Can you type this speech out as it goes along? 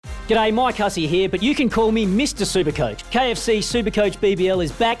G'day, Mike Hussey here, but you can call me Mr. Supercoach. KFC Supercoach BBL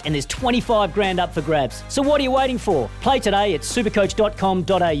is back and there's 25 grand up for grabs. So what are you waiting for? Play today at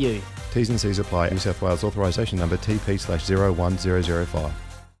supercoach.com.au. T's and C's apply. New South Wales authorisation number TP/01005.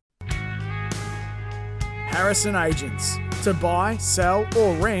 Harrison Agents. To buy, sell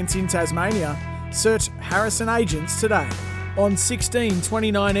or rent in Tasmania, search Harrison Agents today. On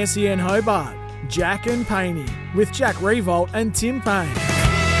 1629 SEN Hobart, Jack and Paney with Jack Revolt and Tim Payne.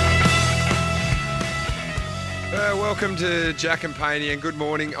 Welcome to Jack and Paney, and good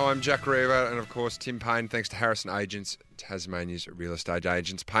morning. I'm Jack Revolt and of course Tim Payne, thanks to Harrison Agents, Tasmania's real estate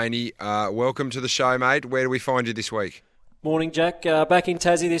agents. Paney, welcome to the show, mate. Where do we find you this week? Morning, Jack. Back in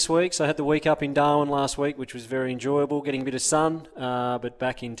Tassie this week. So I had the week up in Darwin last week, which was very enjoyable, getting a bit of sun. But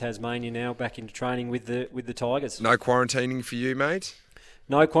back in Tasmania now, back into training with the Tigers. No quarantining for you, mate?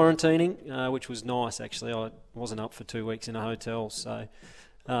 No quarantining, which was nice actually. I wasn't up for 2 weeks in a hotel, so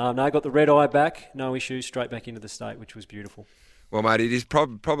no, got the red eye back, no issues, straight back into the state, which was beautiful. Well, mate, it is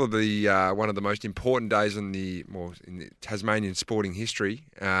probably one of the most important days in the Tasmanian sporting history,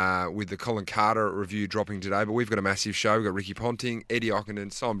 with the Colin Carter review dropping today. But we've got a massive show. We've got Ricky Ponting, Eddie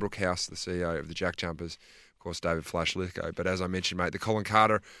Ockenden, Simon Brookhouse, the CEO of the Jack Jumpers, of course, David Flash Lithgow. But as I mentioned, mate, the Colin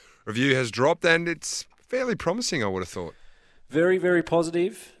Carter review has dropped, and it's fairly promising, I would have thought. Very, very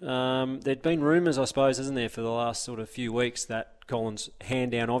positive. There'd been rumours, I suppose, isn't there, for the last sort of few weeks that Colin's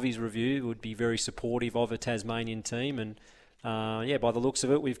hand down of his review would be very supportive of a Tasmanian team, and by the looks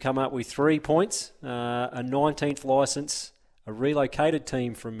of it, we've come up with 3 points, a 19th licence, a relocated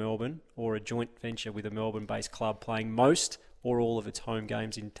team from Melbourne, or a joint venture with a Melbourne-based club playing most or all of its home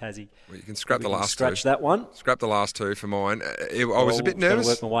games in Tassie. Well, you can scrap the last scratch two. that one. Scrap the last two for mine. I was a bit nervous.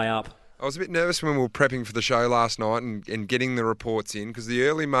 Work my way up. I was a bit nervous when we were prepping for the show last night and getting the reports in, because the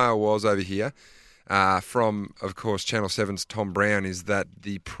early mail was over here from, of course, Channel 7's Tom Brown, is that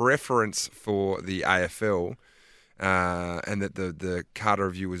the preference for the AFL and that the Carter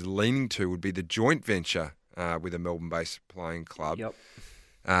review was leaning to would be the joint venture with a Melbourne-based playing club. Yep.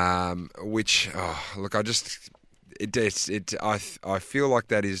 Which, look, I feel like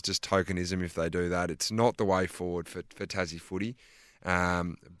that is just tokenism if they do that. It's not the way forward for Tassie footy.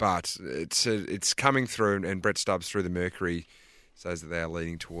 But it's coming through, and Brett Stubbs through the Mercury says that they are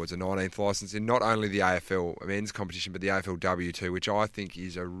leading towards a 19th licence in not only the AFL men's competition, but the AFLW too, which I think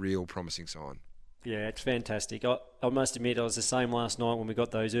is a real promising sign. Yeah, it's fantastic. I must admit, I was the same last night when we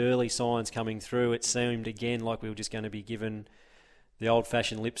got those early signs coming through. It seemed again like we were just going to be given the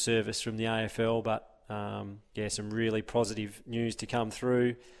old-fashioned lip service from the AFL, but some really positive news to come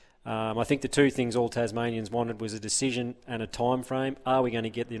through. I think the two things all Tasmanians wanted was a decision and a time frame. Are we going to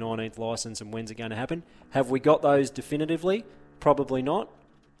get the 19th licence, and when's it going to happen? Have we got those definitively? Probably not.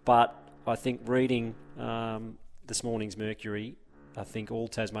 But I think reading this morning's Mercury, I think all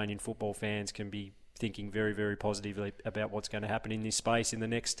Tasmanian football fans can be thinking very, very positively about what's going to happen in this space in the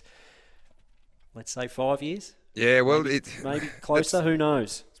next, let's say, 5 years. Yeah, well, maybe closer. Who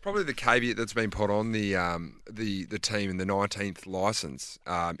knows? Probably the caveat that's been put on the team in the 19th licence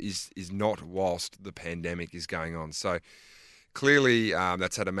is not whilst the pandemic is going on. So clearly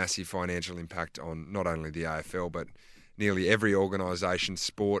that's had a massive financial impact on not only the AFL but nearly every organisation,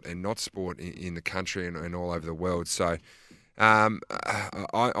 sport and not sport, in the country and all over the world. So I'm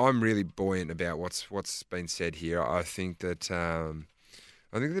really buoyant about what's been said here. I think that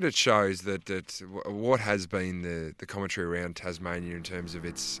it shows that what has been the commentary around Tasmania in terms of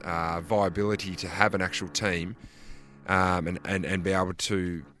its viability to have an actual team and be able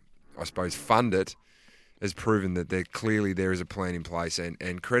to, I suppose, fund it, has proven that there is a plan in place.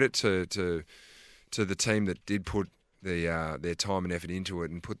 And credit to the team that did put their time and effort into it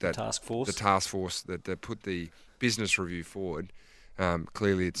and put that the task force that put the business review forward.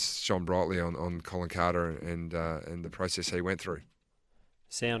 Clearly, it's shone brightly on Colin Carter and the process he went through.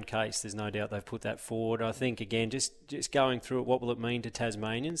 Sound case, there's no doubt they've put that forward. I think, again, just going through it, what will it mean to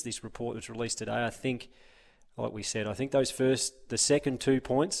Tasmanians? This report that's released today, I think, like we said, I think the second 2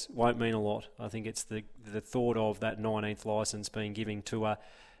 points won't mean a lot. I think it's the thought of that 19th licence being given to a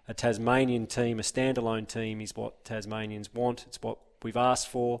Tasmanian team, a standalone team, is what Tasmanians want. It's what we've asked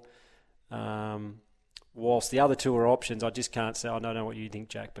for. Whilst the other two are options, I just can't say. I don't know what you think,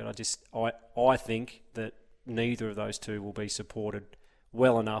 Jack, but I think that neither of those two will be supported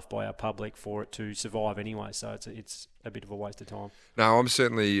well enough by our public for it to survive anyway. So it's a bit of a waste of time. No, I'm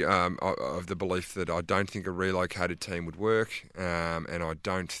certainly of the belief that I don't think a relocated team would work, and I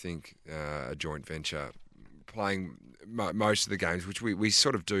don't think a joint venture playing most of the games, which we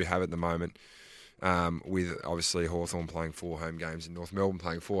sort of do have at the moment, with obviously Hawthorn playing 4 home games and North Melbourne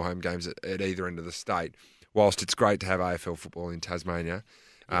playing 4 home games at either end of the state. Whilst it's great to have AFL football in Tasmania,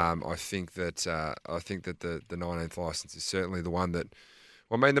 I think that the 19th licence is certainly the one that.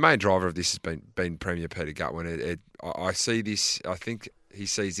 Well, I mean, the main driver of this has been Premier Peter Gutwein. I see this. I think he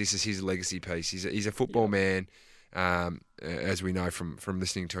sees this as his legacy piece. He's a football man, as we know from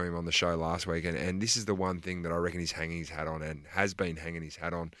listening to him on the show last week, and this is the one thing that I reckon he's hanging his hat on and has been hanging his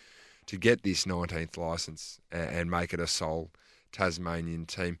hat on to get this 19th licence and make it a sole Tasmanian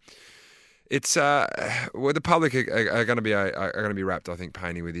team. It's the public are going to be wrapped, I think,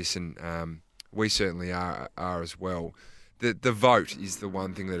 Paney, with this, and we certainly are as well. The vote is the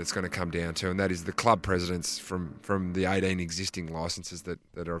one thing that it's going to come down to, and that is the club presidents from the 18 existing licences that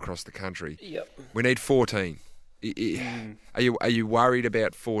are across the country. Yep. We need 14. Are you worried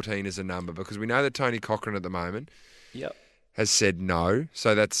about 14 as a number? Because we know that Tony Cochrane at the moment has said no,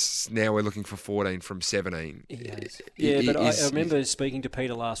 so that's now we're looking for 14 from 17. But I remember speaking to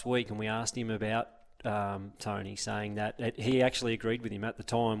Peter last week, and we asked him about Tony, saying that he actually agreed with him at the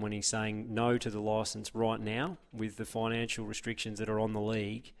time when he's saying no to the licence right now with the financial restrictions that are on the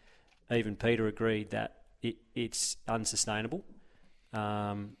league. Even Peter agreed that it's unsustainable.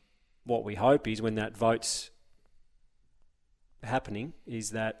 What we hope is when that vote's happening is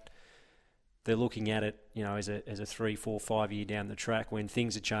that they're looking at it, as a 3, 4, 5 year down the track when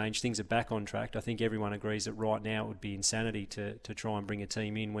things are changed, things are back on track. I think everyone agrees that right now it would be insanity to try and bring a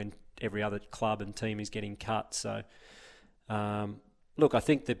team in when every other club and team is getting cut. So, look, I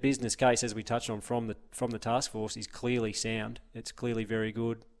think the business case, as we touched on from the task force, is clearly sound. It's clearly very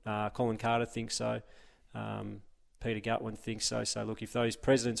good. Colin Carter thinks so. Peter Gutwein thinks so. So, look, if those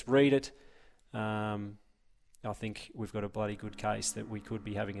presidents read it, I think we've got a bloody good case that we could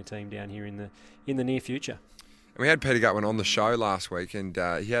be having a team down here in the near future. We had Peter Gutwein on the show last week, and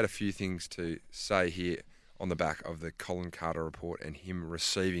he had a few things to say here on the back of the Colin Carter report and him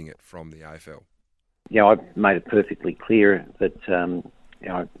receiving it from the AFL. Yeah, I've made it perfectly clear that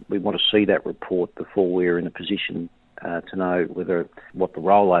we want to see that report before we're in a position to know what the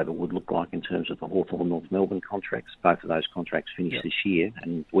rollover would look like in terms of the Hawthorn North Melbourne contracts. Both of those contracts finish this year,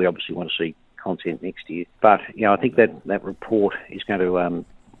 and we obviously want to see content next year. But I think that report is going to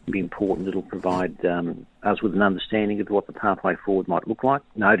be important. It'll provide us with an understanding of what the pathway forward might look like,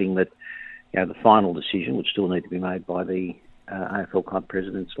 noting that the final decision would still need to be made by the AFL club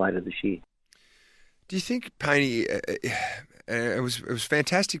presidents later this year. Do you think, Paney, it was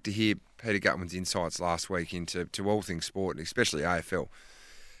fantastic to hear Peter Gutwein's insights last week into all things sport, and especially AFL.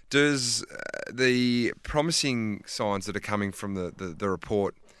 Does the promising signs that are coming from the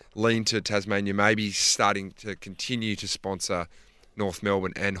report lean to Tasmania maybe starting to continue to sponsor North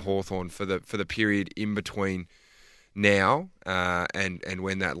Melbourne and Hawthorn for the period in between now and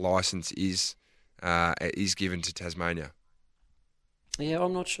when that licence is given to Tasmania? Yeah,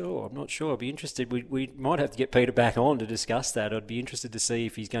 I'm not sure. I'd be interested. We might have to get Peter back on to discuss that. I'd be interested to see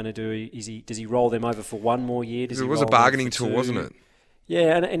if he's going to do. Does he roll them over for one more year? It was a bargaining tool, wasn't it?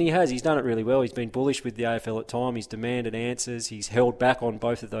 Yeah, and he has. He's done it really well. He's been bullish with the AFL at time. He's demanded answers. He's held back on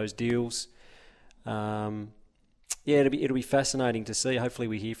both of those deals. It'll be fascinating to see. Hopefully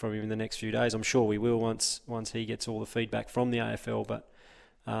we hear from him in the next few days. I'm sure we will once he gets all the feedback from the AFL. But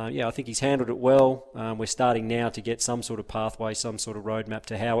I think he's handled it well. We're starting now to get some sort of pathway, some sort of roadmap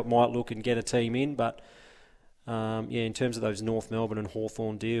to how it might look and get a team in. But in terms of those North Melbourne and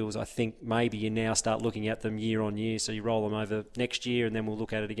Hawthorn deals, I think maybe you now start looking at them year on year. So you roll them over next year, and then we'll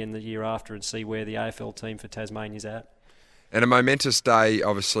look at it again the year after and see where the AFL team for Tasmania's at. And a momentous day,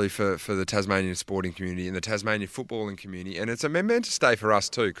 obviously, for the Tasmanian sporting community and the Tasmanian footballing community. And it's a momentous day for us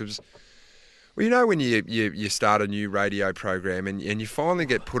too, because when you start a new radio program and you finally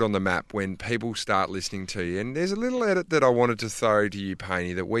get put on the map when people start listening to you. And there's a little edit that I wanted to throw to you,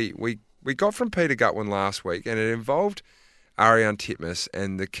 Paney, that we got from Peter Gutwein last week, and it involved Ariane Titmus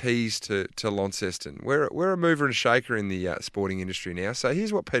and the keys to Launceston. We're a mover and shaker in the sporting industry now. So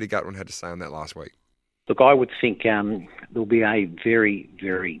here's what Peter Gutwein had to say on that last week. Look, I would think there'll be a very,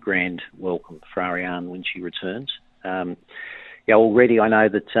 very grand welcome for Ariane when she returns. Already I know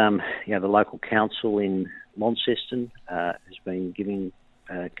that the local council in Launceston has been giving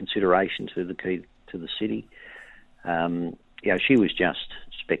consideration to the key to the city. She was just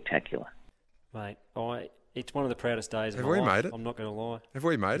spectacular. Mate, it's one of the proudest days of my life. Have we made it? I'm not going to lie. Have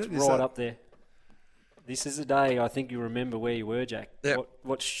we made it? It's right up there. This is a day I think you remember where you were, Jack. Yep.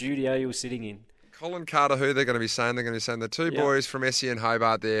 What studio you were sitting in. Colin Carter, who they're going to be saying? They're going to be saying the two boys from SEN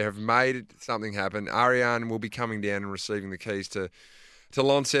Hobart there have made something happen. Ariane will be coming down and receiving the keys to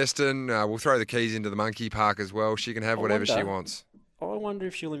Launceston. We'll throw the keys into the monkey park as well. She can have whatever she wants. I wonder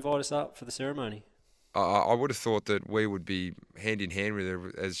if she'll invite us up for the ceremony. I would have thought that we would be hand in hand with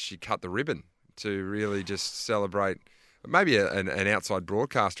her as she cut the ribbon to really just celebrate Maybe an outside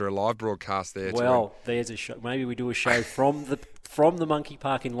broadcaster, a live broadcast there. Well, there's a show. Maybe we do a show from the Monkey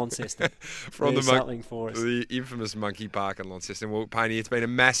Park in Launceston. From something for us. The infamous Monkey Park in Launceston. Well, Paney, it's been a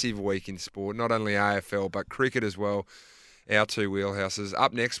massive week in sport, not only AFL but cricket as well. Our two wheelhouses.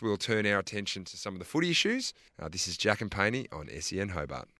 Up next, we'll turn our attention to some of the footy issues. This is Jack and Paney on SEN Hobart.